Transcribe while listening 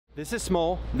This is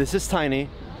small, this is tiny,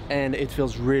 and it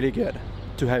feels really good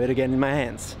to have it again in my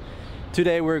hands.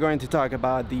 Today we're going to talk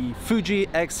about the Fuji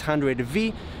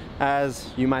X100V,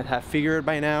 as you might have figured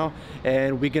by now,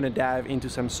 and we're gonna dive into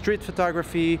some street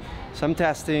photography, some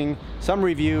testing, some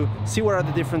review, see what are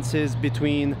the differences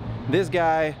between this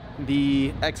guy,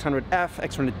 the X100F,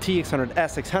 X100T,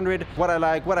 X100S, X100, what I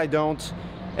like, what I don't,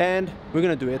 and we're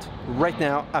gonna do it right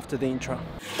now after the intro.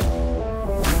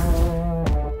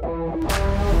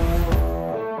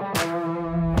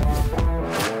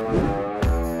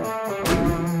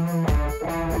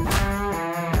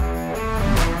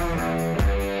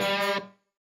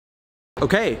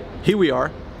 Okay, here we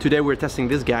are. Today we're testing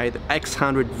this guy, the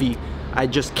X100V. I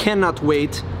just cannot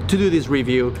wait to do this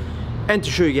review and to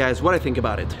show you guys what I think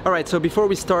about it. Alright, so before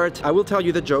we start, I will tell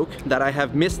you the joke that I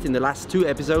have missed in the last 2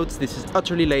 episodes. This is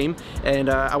utterly lame, and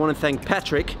I want to thank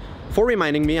Patrick for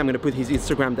reminding me. I'm gonna put his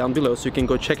Instagram down below so you can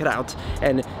go check it out.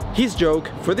 And his joke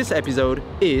for this episode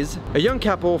is: a young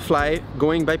couple fly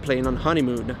going by plane on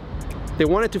honeymoon. They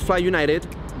wanted to fly united,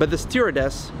 but the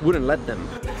stewardess wouldn't let them.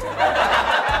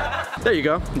 There you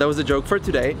go, that was the joke for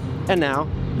today. And now,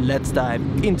 let's dive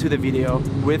into the video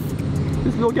with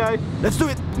this little guy. Let's do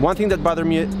it! One thing that bothered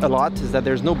me a lot is that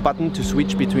there's no button to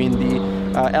switch between the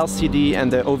LCD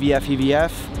and the OVF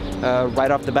EVF right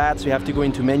off the bat, so you have to go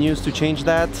into menus to change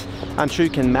that. I'm sure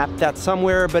you can map that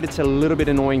somewhere, but it's a little bit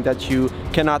annoying that you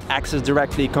cannot access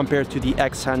directly compared to the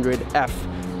X100F,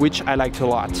 which I liked a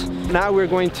lot. Now we're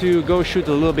going to go shoot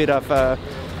a little bit of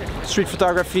street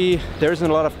photography. There isn't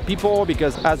a lot of people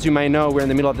because, as you might know, we're in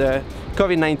the middle of the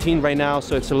COVID-19 right now,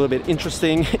 so it's a little bit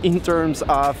interesting in terms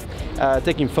of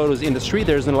taking photos in the street.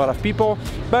 There isn't a lot of people,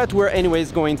 but we're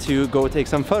anyways going to go take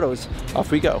some photos.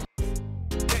 Off we go.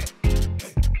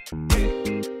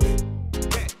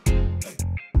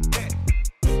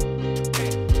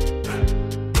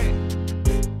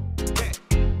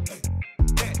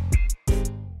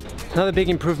 Another big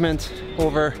improvement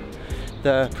over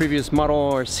the previous model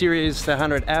or series, the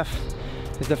 100F,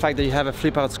 is the fact that you have a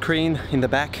flip out screen in the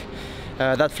back.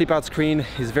 That flip out screen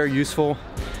is very useful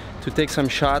to take some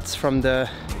shots from the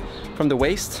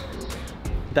waist.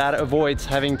 That avoids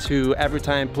having to every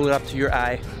time pull it up to your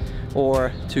eye,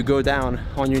 or to go down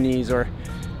on your knees, or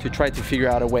to try to figure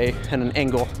out a way and an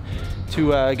angle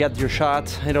to get your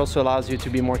shot. It also allows you to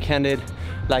be more candid,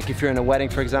 like if you're in a wedding,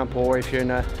 for example, or if you're in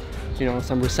a, you know,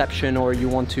 some reception, or you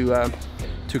want to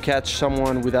catch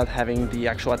someone without having the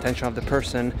actual attention of the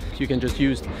person. You can just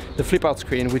use the flip out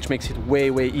screen, which makes it way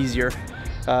easier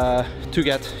to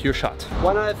get your shot.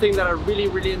 One other thing that I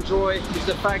really enjoy is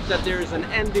the fact that there is an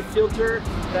ND filter.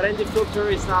 That ND filter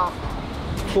is now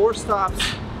 4 stops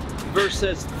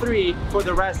versus 3 for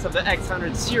the rest of the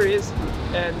X100 series,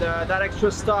 and that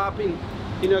extra stop in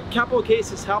a couple of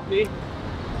cases helped me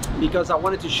because I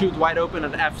wanted to shoot wide open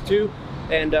at f2,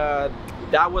 and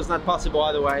that was not possible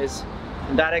otherwise.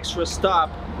 And that extra stop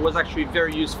was actually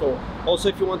very useful. Also,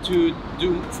 if you want to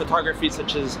do photography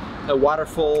such as a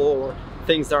waterfall or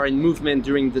things that are in movement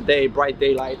during the day, bright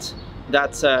daylight,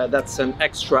 that's an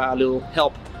extra little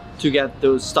help to get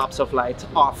those stops of light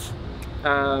off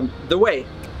the way.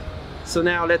 So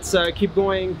now let's keep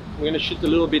going. We're gonna shoot a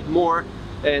little bit more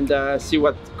and see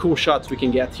what cool shots we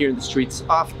can get here in the streets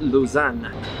of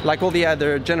Lausanne. Like all the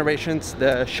other generations,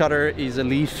 the shutter is a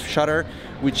leaf shutter,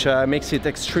 which makes it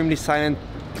extremely silent,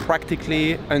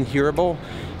 practically unhearable.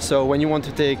 So when you want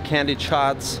to take candid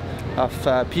shots of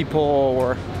people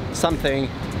or something,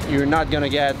 you're not gonna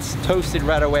get toasted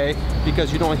right away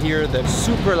because you don't hear the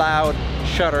super loud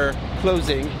shutter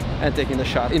closing and taking the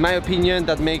shot. In my opinion,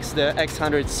 that makes the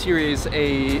X100 series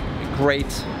a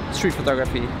great street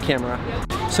photography camera.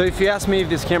 So if you ask me if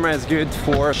this camera is good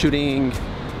for shooting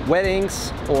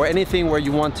weddings or anything where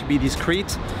you want to be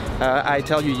discreet, I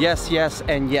tell you yes, yes,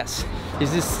 and yes.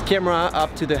 Is this camera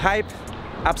up to the hype?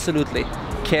 Absolutely.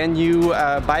 Can you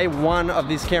buy one of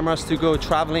these cameras to go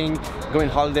traveling, go on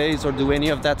holidays, or do any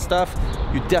of that stuff?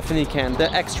 You definitely can.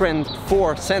 The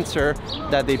X-Trend4 sensor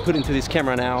that they put into this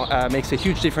camera now makes a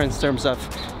huge difference in terms of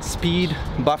speed,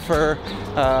 buffer,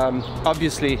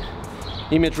 obviously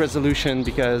image resolution,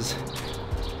 because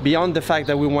beyond the fact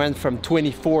that we went from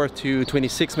 24 to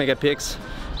 26 megapixels,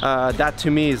 that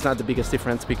to me is not the biggest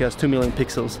difference, because 2 million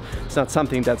pixels is not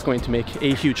something that's going to make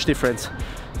a huge difference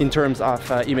in terms of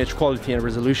image quality and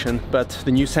resolution. But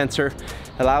the new sensor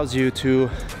allows you to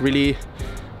really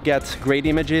get great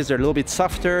images. They're a little bit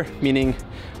softer, meaning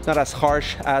not as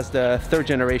harsh as the 3rd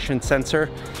generation sensor.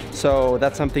 So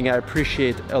that's something I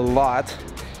appreciate a lot.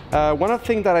 One other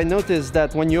thing that I noticed,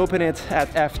 that when you open it at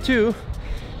f2,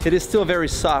 it is still very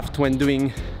soft when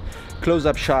doing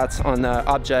close-up shots on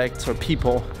objects or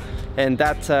people. and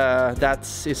that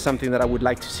is something that I would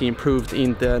like to see improved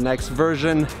in the next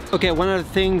version. Okay, one of the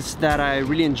things that I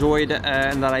really enjoyed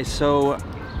and that I saw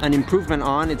an improvement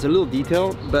on, it's a little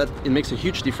detail, but it makes a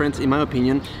huge difference in my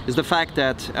opinion, is the fact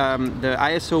that the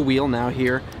ISO wheel now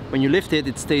here, when you lift it,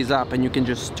 it stays up and you can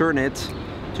just turn it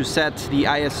to set the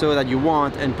ISO that you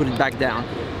want and put it back down.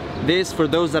 This, for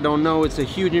those that don't know, it's a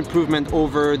huge improvement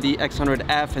over the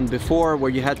X100F and before, where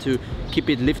you had to keep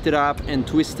it lifted up and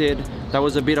twisted. That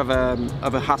was a bit of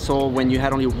a hassle when you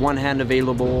had only one hand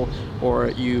available,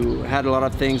 or you had a lot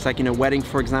of things like in a wedding,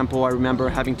 for example. I remember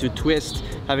having to twist,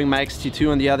 having my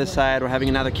X-T2 on the other side, or having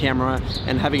another camera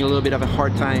and having a little bit of a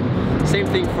hard time. Same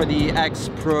thing for the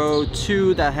X Pro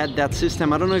 2 that had that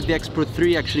system. I don't know if the X Pro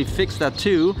 3 actually fixed that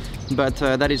too, but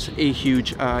that is a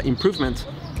huge improvement.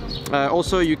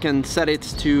 Also, you can set it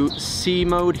to C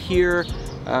mode here,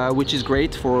 which is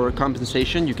great for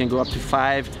compensation. You can go up to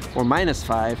 5 or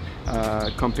 -5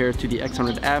 compared to the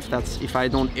X100F. That's if I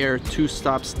don't air 2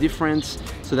 stops difference.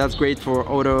 So that's great for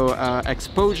auto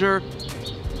exposure.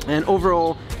 And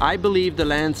overall, I believe the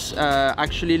lens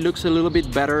actually looks a little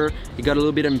bit better. It got a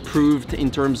little bit improved in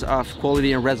terms of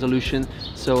quality and resolution.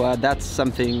 So that's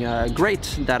something great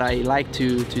that I like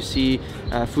to see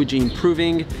Fuji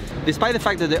improving. Despite the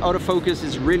fact that the autofocus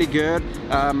is really good,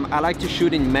 I like to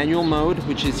shoot in manual mode,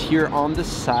 which is here on the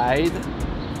side,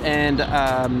 and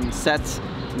set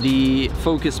the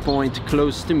focus point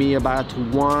close to me, about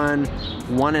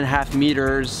 1.5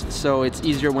 meters, so it's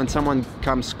easier when someone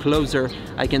comes closer.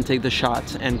 I can take the shot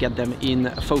and get them in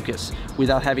focus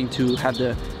without having to have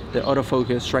the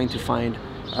autofocus trying to find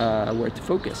where to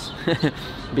focus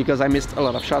because I missed a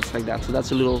lot of shots like that. So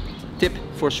that's a little tip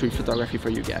for street photography for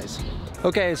you guys.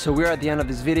 Okay, so we're at the end of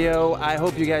this video. I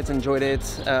hope you guys enjoyed it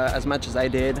as much as I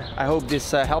did. I hope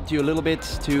this helped you a little bit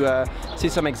to see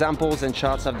some examples and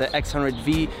shots of the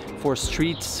X100V for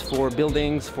streets, for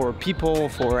buildings, for people,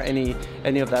 for any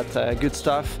of that good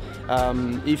stuff.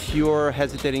 If you're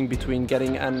hesitating between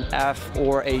getting an F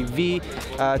or a V,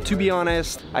 to be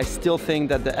honest, I still think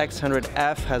that the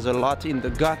X100F has a lot in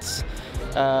the guts.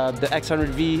 The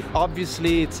X100V,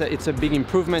 obviously it's a big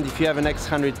improvement. If you have an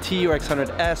X100T or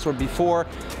X100S or before,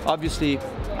 obviously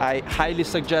I highly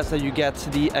suggest that you get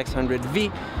the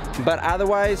X100V, but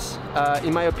otherwise,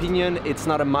 in my opinion, it's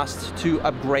not a must to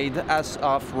upgrade as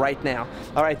of right now.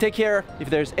 All right, take care. If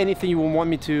there's anything you want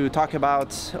me to talk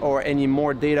about or any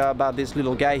more data about this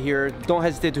little guy here, don't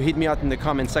hesitate to hit me out in the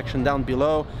comment section down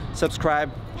below. Subscribe,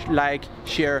 like,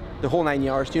 share, the whole 9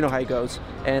 yards. You know how it goes.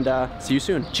 And see you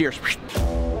soon. Cheers.